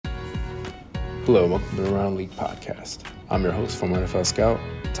Hello, welcome to the Around League podcast. I'm your host, former NFL scout,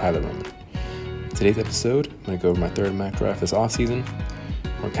 Tyler Roman. Today's episode, I'm going to go over my third mock draft this offseason.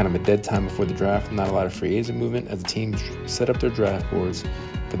 We're kind of a dead time before the draft, not a lot of free agent movement as the teams set up their draft boards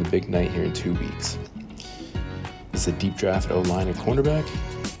for the big night here in 2 weeks. This is a deep draft at O-line and cornerback,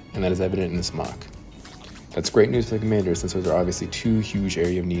 and that is evident in this mock. That's great news for the Commanders since those are obviously two huge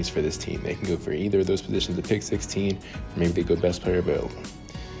area of needs for this team. They can go for either of those positions at pick 16, or maybe they go best player available.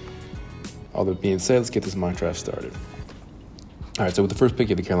 All that being said, let's get this mock draft started. All right, so with the first pick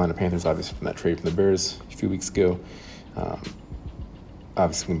of the Carolina Panthers, obviously from that trade from the Bears a few weeks ago,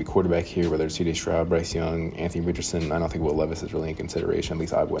 obviously going to be quarterback here, whether it's C.J. Stroud, Bryce Young, Anthony Richardson. I don't think Will Levis is really in consideration. At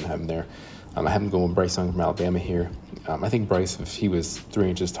least I wouldn't have him there. I have him going with Bryce Young from Alabama here. I think Bryce, if he was 3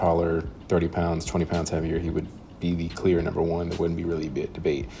 inches taller, 30 pounds, 20 pounds heavier, he would be the clear number one. There wouldn't be really a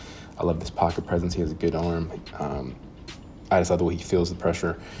debate. I love this pocket presence. He has a good arm. I just love the way he feels the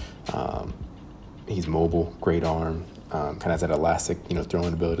pressure. He's mobile, great arm, kind of has that elastic,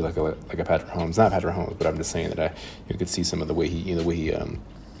 throwing ability like a Patrick Mahomes. Not Patrick Mahomes, but I'm just saying that you could see some of the way he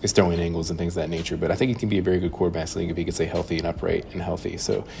is throwing angles and things of that nature. But I think he can be a very good quarterback in the league if he can stay healthy and upright and healthy.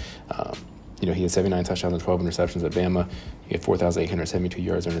 So, he had 79 touchdowns and 12 interceptions at Bama. He had 4,872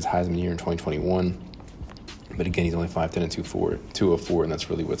 yards during his Heisman year in 2021. But again, he's only 5'10" and 204, and that's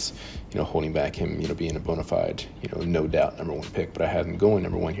really what's, holding back him, being a bona fide, no doubt number one pick. But I had him going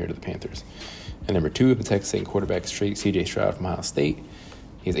number one here to the Panthers. And number 2 of the Texas State quarterback straight, C.J. Stroud from Ohio State.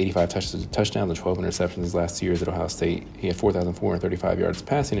 He has 85 touchdowns and 12 interceptions his last 2 years at Ohio State. He had 4,435 yards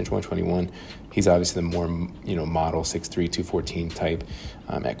passing in 2021. He's obviously the more, model 6'3", 214 type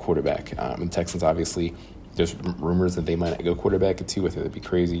at quarterback. And the Texans, obviously, there's rumors that they might not go quarterback at 2. I think that'd be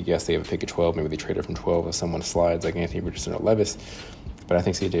crazy. Yes, they have a pick at 12. Maybe they trade it from 12 if someone slides like Anthony Richardson or Levis. But I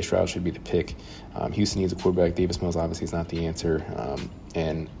think C.J. Stroud should be the pick. Houston needs a quarterback. Davis Mills obviously is not the answer.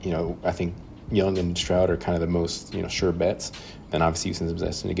 I think Young and Stroud are kind of the most, sure bets. And obviously Houston's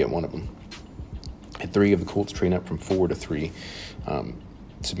destined to get one of them. At 3 of the Colts trading up from 4 to 3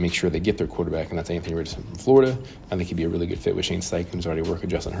 to make sure they get their quarterback, and that's Anthony Richardson from Florida. I think he'd be a really good fit with Shane Steichen, who's already worked with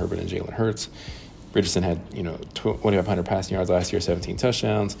Justin Herbert and Jalen Hurts. Richardson had, 2,500 passing yards last year, 17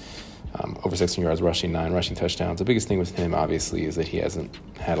 touchdowns, over 16 yards rushing, 9 rushing touchdowns. The biggest thing with him, obviously, is that he hasn't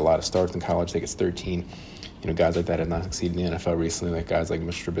had a lot of starts in college. I think it's 13. Guys like that have not succeeded in the NFL recently, like guys like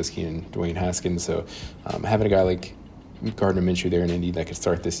Mr. Trubisky and Dwayne Haskins. So having a guy like Gardner Minshew there in Indy that could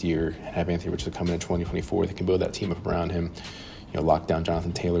start this year and have Anthony Richardson come in 2024, they can build that team up around him, lock down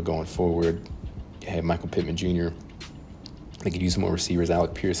Jonathan Taylor going forward, have Michael Pittman Jr. They could use some more receivers.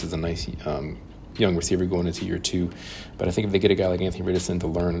 Alec Pierce is a nice young receiver going into year 2. But I think if they get a guy like Anthony Richardson to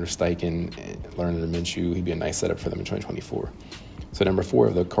learn under Steichen, learn under Minshew, he'd be a nice setup for them in 2024. So number 4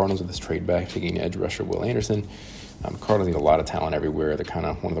 of the Cardinals with this trade back, taking edge rusher Will Anderson. Cardinals need a lot of talent everywhere. They're kind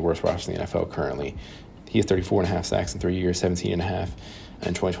of one of the worst rosters in the NFL currently. He has 34.5 sacks in 3 years, 17.5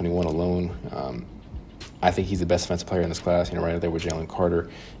 in 2021 alone. I think he's the best defensive player in this class, right up there with Jalen Carter.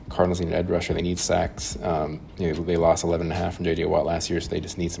 Cardinals need an edge rusher. They need sacks. They lost 11.5 from J.J. Watt last year, so they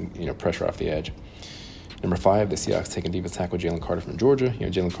just need some pressure off the edge. Number 5, the Seahawks taking defense tackle Jalen Carter from Georgia.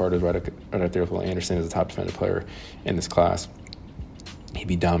 Jalen Carter is right up there with Will Anderson as the top defensive player in this class. He'd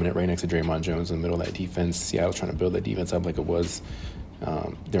be dominant right next to Draymond Jones in the middle of that defense. Seattle's trying to build that defense up like it was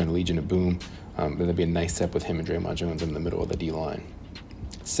during the Legion of Boom. But that'd be a nice step with him and Draymond Jones in the middle of the D-line.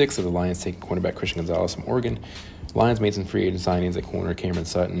 6 of the Lions taking cornerback Christian Gonzalez from Oregon. Lions made some free agent signings at corner, Cameron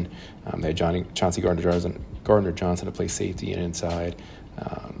Sutton. They had Chauncey Gardner-Johnson to play safety and inside.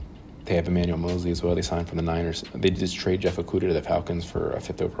 They have Emmanuel Mosley as well. They signed from the Niners. They just trade Jeff Okudah to the Falcons for a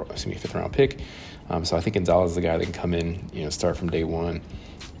 5th round pick. So I think Gonzalez is the guy that can come in, start from day one.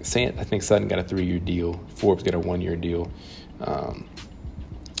 I think Sutton got a 3-year deal. Forbes got a 1-year deal.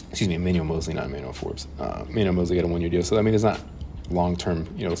 Emmanuel Mosley, not Emmanuel Forbes. Emmanuel Mosley got a 1-year deal. So, there's not long-term,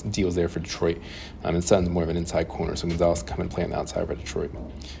 deals there for Detroit. And Sutton's more of an inside corner, so Gonzalez come and play on the outside for Detroit.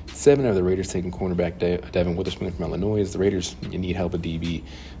 7 of the Raiders taking cornerback Devin Witherspoon from Illinois. The Raiders need help with DB.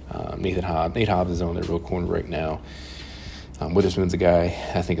 Nate Hobbs is on their real corner right now. Witherspoon's a guy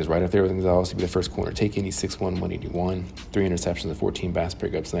I think is right up there with Gonzalez to be the first corner taken. He's 6'1", 181, 3 interceptions and 14 pass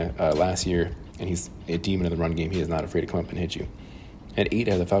pickups last year, and he's a demon in the run game. He is not afraid to come up and hit you. At 8,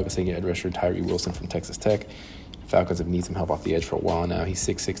 I have the Falcons taking edge rusher Tyree Wilson from Texas Tech. Falcons have needed some help off the edge for a while now. He's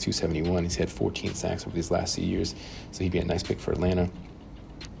 6'6", 271. He's had 14 sacks over these last 2 years, so he'd be a nice pick for Atlanta.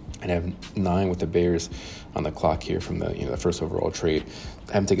 And I have 9 with the Bears on the clock here from the first overall trade.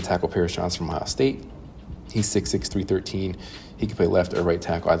 I have him taking tackle Paris Johnson from Ohio State. He's 6'6", 313. He can play left or right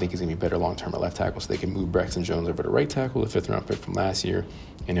tackle. I think he's going to be better long-term at left tackle, so they can move Braxton Jones over to right tackle, the 5th round pick from last year,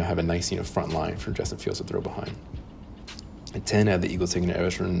 and he'll have a nice front line for Justin Fields to throw behind. At 10, I have the Eagles taking an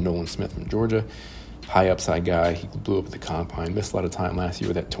edge from Nolan Smith from Georgia. High upside guy. He blew up at the combine. Missed a lot of time last year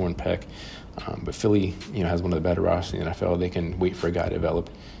with that torn pec. But Philly, has one of the better rosters in the NFL. They can wait for a guy to develop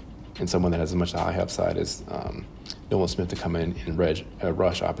and someone that has as much high upside as Nolan Smith to come in and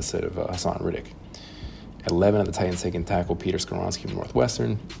rush opposite of Hassan Riddick. At 11, the Titans taking tackle Peter Skoronski from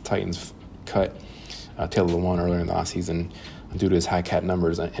Northwestern. Titans cut Taylor Lewan earlier in the offseason due to his high cap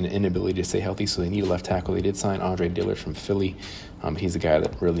numbers and inability to stay healthy, so they need a left tackle. They did sign Andre Dillard from Philly. He's a guy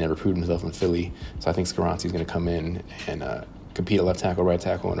that really never proved himself in Philly, so I think Skoronski is going to come in and compete at left tackle, right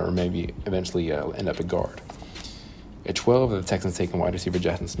tackle, or maybe eventually end up at guard. At 12, the Texans taking wide receiver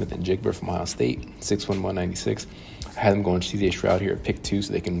Jackson Smith-Njigba from Ohio State, 6'1", 196. I had them going C.J. Stroud here at pick 2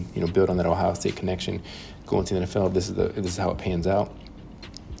 so they can build on that Ohio State connection, go into the NFL. This is how it pans out.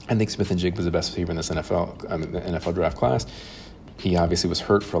 I think Smith-Njigba is the best receiver in this the NFL draft class. He obviously was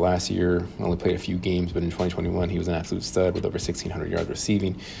hurt for last year, only played a few games, but in 2021 he was an absolute stud with over 1,600 yards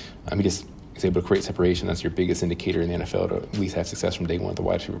receiving. He just is able to create separation. That's your biggest indicator in the NFL to at least have success from day one at the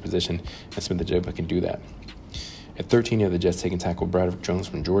wide receiver position, and Smith-Njigba can do that. At 13, you have the Jets taking tackle Bradrick Jones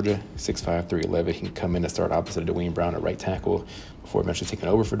from Georgia, 6'5", 311. He can come in and start opposite of Dwayne Brown at right tackle before eventually taking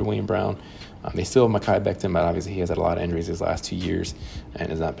over for Dwayne Brown. They still have Mekhi Becton, but obviously he has had a lot of injuries his last 2 years and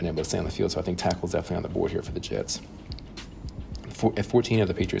has not been able to stay on the field, so I think tackle is definitely on the board here for the Jets. At 14, you have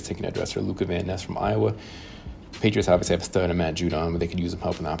the Patriots taking edge rusher Luka Van Ness from Iowa. Patriots obviously have a stud in Matt Judon, but they could use him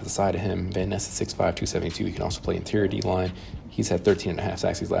help on the opposite side of him. Van Ness is 6'5", 272. He can also play interior D-line. He's had 13.5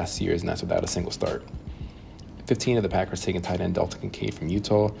 sacks these last 2 years, and that's without a single start. 15 of the Packers taking tight end Dalton Kincaid from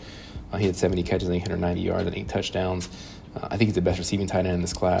Utah. He had 70 catches, 890 yards, and 8 touchdowns. I think he's the best receiving tight end in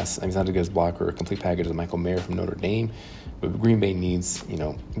this class. He's not as good as blocker or complete package as Michael Mayer from Notre Dame, but Green Bay needs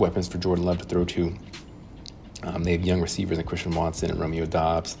weapons for Jordan Love to throw to. They have young receivers in Christian Watson and Romeo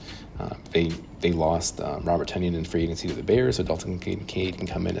Doubs. They lost Robert Tonyan in free agency to the Bears, so Dalton Kincaid can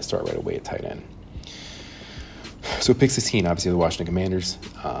come in and start right away at tight end. So pick 16, obviously the Washington Commanders.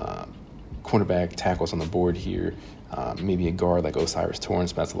 Cornerback tackles on the board here. Maybe a guard like Osiris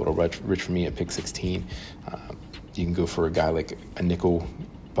Torrance, but that's a little rich for me at pick 16. You can go for a guy like a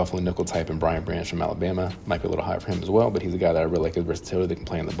Buffalo nickel type and Brian Branch from Alabama. Might be a little high for him as well, but he's a guy that I really like his versatility. They can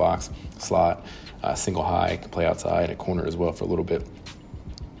play in the box, slot, single high, can play outside at corner as well for a little bit.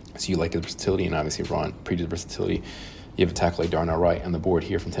 So you like his versatility, and obviously Ron preaches versatility. You have a tackle like Darnell Wright on the board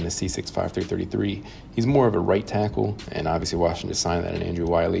here from Tennessee, 6'5", 333. He's more of a right tackle, and obviously Washington just signed that in Andrew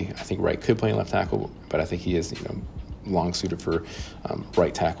Wiley. I think Wright could play in left tackle, but I think he is long suited for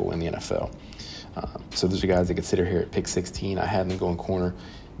right tackle in the NFL. So those are guys that consider here at pick 16. I had them going corner.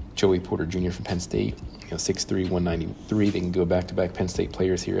 Joey Porter Jr. from Penn State, 6'3", 193. They can go back-to-back Penn State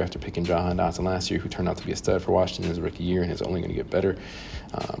players here after picking Jahan Dotson last year, who turned out to be a stud for Washington in his rookie year and is only going to get better.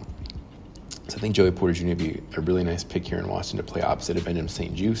 So I think Joey Porter Jr. would be a really nice pick here in Washington to play opposite of Benjamin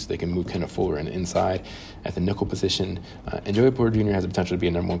St-Juste. They can move Kenneth Fuller in the inside at the nickel position. And Joey Porter Jr. has the potential to be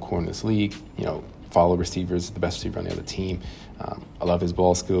a number one corner in this league. Follow receivers, the best receiver on the other team. I love his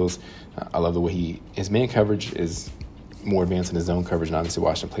ball skills. I love the way his man coverage is more advanced in his zone coverage, and obviously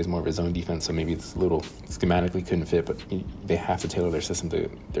Washington plays more of his zone defense, so maybe it's a little schematically couldn't fit, but they have to tailor their system to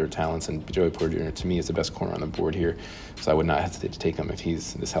their talents, and Joey Porter Jr. to me is the best corner on the board here, so I would not hesitate to take him if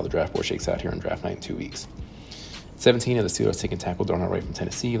this is how the draft board shakes out here on draft night in 2 weeks. 17 of the Steelers taking tackle Darnell Wright from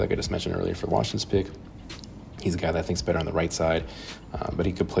Tennessee, like I just mentioned earlier for Washington's pick. He's a guy that I think is better on the right side, but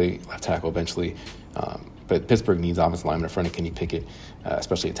he could play left tackle eventually. But Pittsburgh needs offensive lineman in front of Kenny Pickett,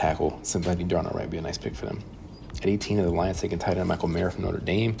 especially a tackle. Something like Darnell Wright would be a nice pick for them. At 18 of the Lions taking tight end Michael Mayer from Notre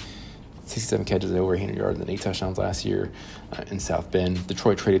Dame. 67 catches, over 800 yards, and 8 touchdowns last year in South Bend.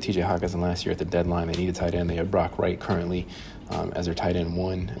 Detroit traded T.J. Hockenson last year at the deadline. They need a tight end. They have Brock Wright currently as their tight end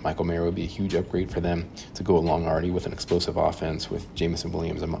 1. Michael Mayer would be a huge upgrade for them to go along already with an explosive offense with Jameson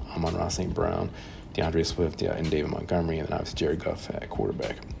Williams, Amon-Ra St. Brown, DeAndre Swift, and David Montgomery, and then obviously Jared Goff at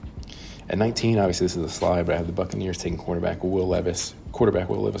quarterback. At 19, obviously this is a slide, but I have the Buccaneers taking quarterback Will Levis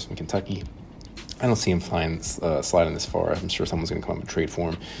from Kentucky. I don't see him sliding this far. I'm sure someone's going to come up and trade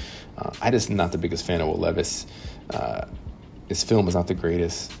for him. I just not the biggest fan of Will Levis. His film is not the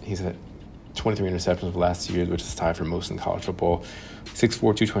greatest. He's had 23 interceptions of the last 2 years, which is tied for most in college football. 6'4",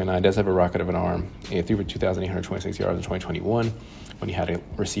 229, does have a rocket of an arm. He threw for 2,826 yards in 2021 when he had a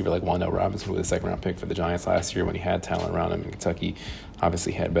receiver like Wan'Dale Robinson, who was a second-round pick for the Giants last year when he had talent around him in Kentucky.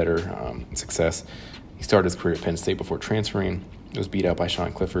 Obviously had better success. He started his career at Penn State before transferring. He was beat out by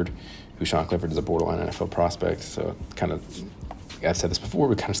Sean Clifford, who Sean Clifford is a borderline NFL prospect. So I've said this before,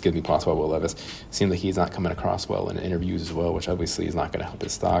 but kind of scared me possible about Will Levis. Seems like he's not coming across well in interviews as well, which obviously is not going to help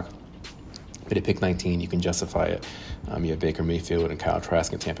his stock. But at pick 19, you can justify it. You have Baker Mayfield and Kyle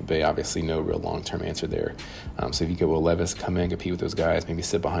Trask in Tampa Bay. Obviously, no real long-term answer there. So if you get Will Levis, come in, compete with those guys, maybe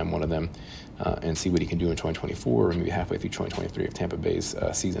sit behind one of them and see what he can do in 2024 or maybe halfway through 2023 if Tampa Bay's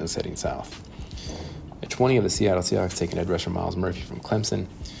season is heading south. At 20 of the Seattle Seahawks taking edge rusher Myles Murphy from Clemson.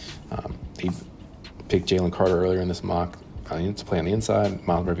 He picked Jalen Carter earlier in this mock to play on the inside.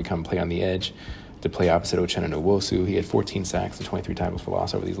 Myles Murphy come play on the edge to play opposite Uchenna Nwosu. He had 14 sacks and 23 tackles for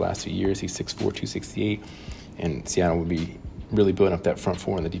loss over these last 2 years. He's 6'4", 268, and Seattle would be really building up that front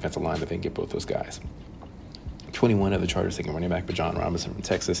four in the defensive line if they can get both those guys. 21 of the Chargers taking running back Bijan Robinson from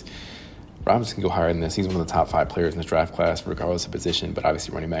Texas. Robinson can go higher than this. He's one of the top 5 players in this draft class, regardless of position, but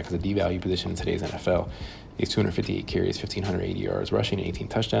obviously running back is a D-value position in today's NFL. He has 258 carries, 1,580 yards rushing, 18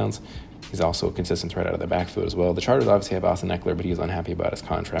 touchdowns. He's also a consistent threat out of the backfield as well. The Chargers obviously have Austin Eckler, but he is unhappy about his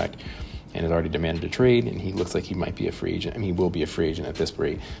contract and has already demanded a trade, and he looks like he might be a free agent. I mean, he will be a free agent at this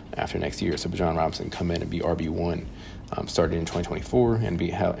rate after next year. So Bijan Robinson can come in and be RB1 starting in 2024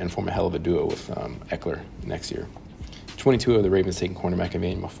 and form a hell of a duo with Eckler next year. 22 of the Ravens taking cornerback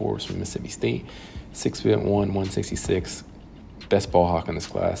Emmanuel Forbes from Mississippi State, 6'1", 166, best ball hawk in this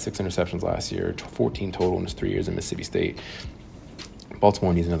class, 6 interceptions last year, 14 total in his 3 years in Mississippi State.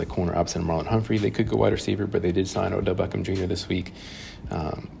 Baltimore needs another corner opposite Marlon Humphrey. They could go wide receiver, but they did sign Odell Beckham Jr. this week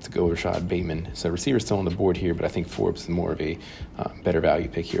to go Rashad Bateman. So receiver's still on the board here, but I think Forbes is more of a better value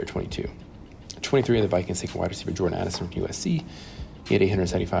pick here at 22. 23 of the Vikings taking wide receiver Jordan Addison from USC. He had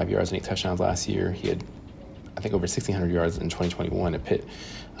 875 yards and 8 touchdowns last year. He had, I think, over 1,600 yards in 2021 at Pitt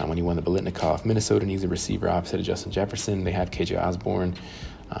when he won the Biletnikoff. Minnesota needs a receiver opposite of Justin Jefferson. They have KJ Osborne,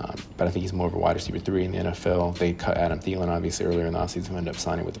 but I think he's more of a wide receiver 3 in the NFL. They cut Adam Thielen, obviously, earlier in the offseason, who ended up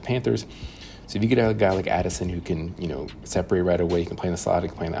signing with the Panthers. So if you get a guy like Addison who can, separate right away, he can play in the slot, he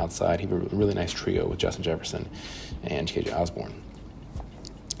can play on the outside. He have a really nice trio with Justin Jefferson and KJ Osborne.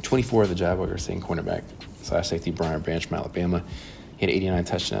 24 of the Jaguars saying cornerback / safety Brian Branch from Alabama. He had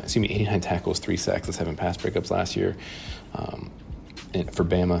 89 tackles, 3 sacks, and 7 pass breakups last year for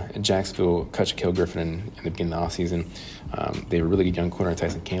Bama. And Jacksonville cut Shaquille Griffin in the beginning of the offseason. They were really good young corner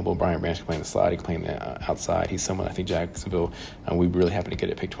Tyson Campbell. Brian Branch can play in the slot, he can play in the outside. He's someone I think Jacksonville, we really happy to get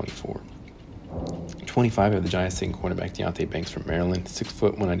at pick 24. 25 of the Giants taking cornerback Deontay Banks from Maryland, 6',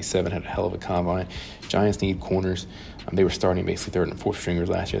 197, had a hell of a combine. Giants need corners. They were starting basically 3rd and 4th stringers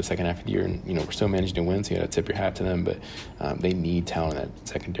last year, the second half of the year, and we're still managing to win, so you got to tip your hat to them, but they need talent in that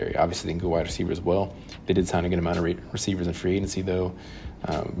secondary. Obviously, they can go wide receiver as well. They did sign a good amount of receivers in free agency, though.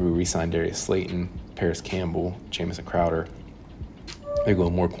 We re-signed Darius Slayton, Paris Campbell, Jamison Crowder. They're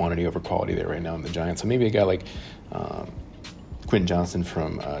going more quantity over quality there right now in the Giants. So maybe a guy like Quentin Johnson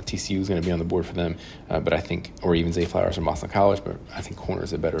from TCU is going to be on the board for them, but I think, or even Zay Flowers from Boston College, but I think corner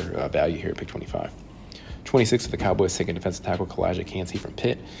is a better value here at pick 25. 26 of the Cowboys taking defensive tackle Kalijah Kancey from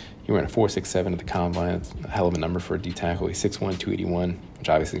Pitt. He ran a 4.67 at the combine. It's a hell of a number for a D tackle. He's 6'1", 281, which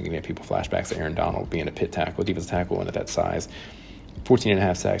obviously can get people flashbacks to Aaron Donald being a Pitt tackle, defensive tackle, and at that size.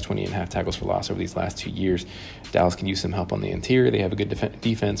 14.5 sacks, 20.5 tackles for loss over these last 2 years. Dallas can use some help on the interior. They have a good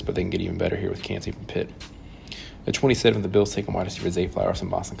defense, but they can get even better here with Kancey from Pitt. At 27, the Bills taking wide receiver Zay Flowers from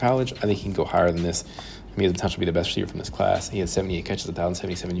Boston College. I think he can go higher than this. He has the potential to be the best receiver from this class. He had 78 catches,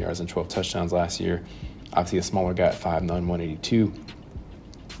 1,077 yards, and 12 touchdowns last year. Obviously, a smaller guy at 5'9", 182.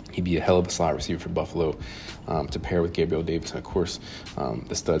 He'd be a hell of a slot receiver for Buffalo to pair with Gabriel Davis and, of course,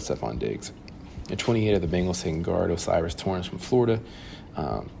 the stud Stephon Diggs. At 28 of the Bengals taking guard O'Cyrus Torrence from Florida.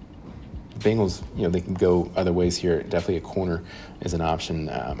 The Bengals, they can go other ways here. Definitely a corner is an option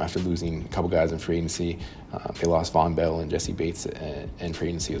after losing a couple guys in free agency. They lost Von Bell and Jesse Bates in free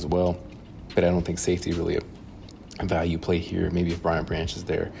agency as well. But I don't think safety is really a value play here. Maybe if Brian Branch is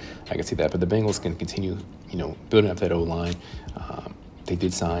there, I can see that. But the Bengals can continue, building up that O-line. They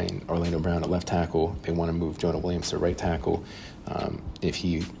did sign Orlando Brown at left tackle. They want to move Jonah Williams to right tackle if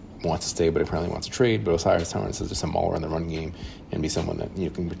he wants to stay, but apparently wants to trade. But O'Cyrus Torrence is just a mauler in the run game and be someone that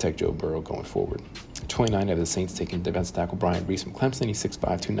can protect Joe Burrow going forward. 29 of the Saints taking defensive tackle Brian Reese from Clemson. He's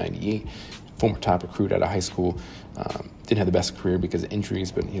 6'5", 298, former top recruit out of high school. Didn't have the best career because of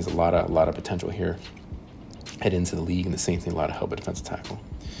injuries, but he has a lot of potential here. Head into the league, and the Saints need a lot of help at defensive tackle.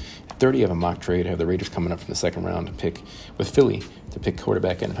 30 of a mock trade have the Raiders coming up from the second round to pick with Philly to pick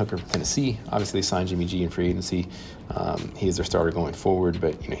quarterback Hendon Hooker from Tennessee. Obviously, they signed Jimmy G in free agency. He is their starter going forward,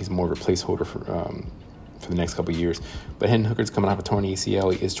 but he's more of a placeholder for the next couple of years. But Hendon Hooker's coming off a torn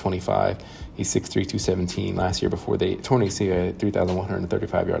ACL. He is 25. He's 6'3", 217. Last year, before they torn ACL, had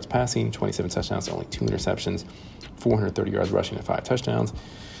 3,135 yards passing, 27 touchdowns, only 2 interceptions, 430 yards rushing, and 5 touchdowns.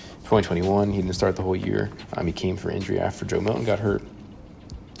 2021, he didn't start the whole year. He came for injury after Joe Milton got hurt.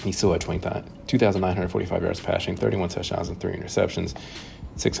 He still had 2 2,945 yards passing, 31 touchdowns and 3 interceptions,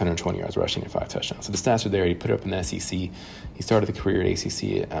 620 yards rushing and 5 touchdowns. So the stats are there. He put it up in the SEC. He started the career at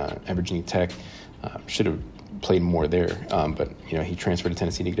ACC at Virginia Tech. Should have played more there, but he transferred to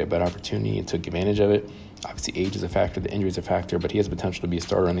Tennessee to get a better opportunity and took advantage of it. Obviously, age is a factor, the injury is a factor, but he has the potential to be a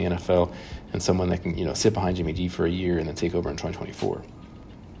starter in the NFL and someone that can sit behind Jimmy G for a year and then take over in 2024.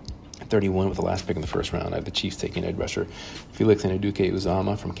 At 31, with the last pick in the first round, I have the Chiefs taking edge rusher Felix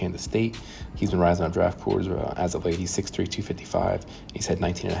Anudike-Uzomah from Kansas State. He's been rising on draft boards as of late. He's 6'3", 255. He's had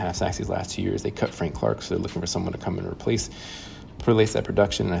 19.5 sacks these last 2 years. They cut Frank Clark, so they're looking for someone to come and replace that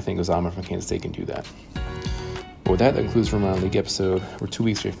production, and I think Uzomah from Kansas State can do that. But with that concludes Room Around League episode. We're 2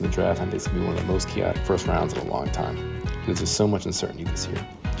 weeks away from the draft, and it's going to be one of the most chaotic first rounds in a long time because there's so much uncertainty this year.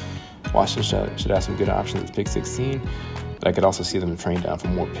 Washington should have some good options at pick 16, but I could also see them trade down for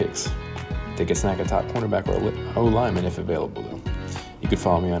more picks. They could snag a top cornerback or O-lineman if available, though. You can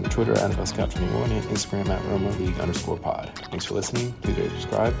follow me on Twitter at NFLScout21 and Instagram at RomaLeague_pod. Thanks for listening. Please rate and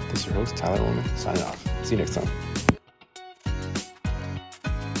subscribe. This is your host, Tyler Orman, signing off. See you next time.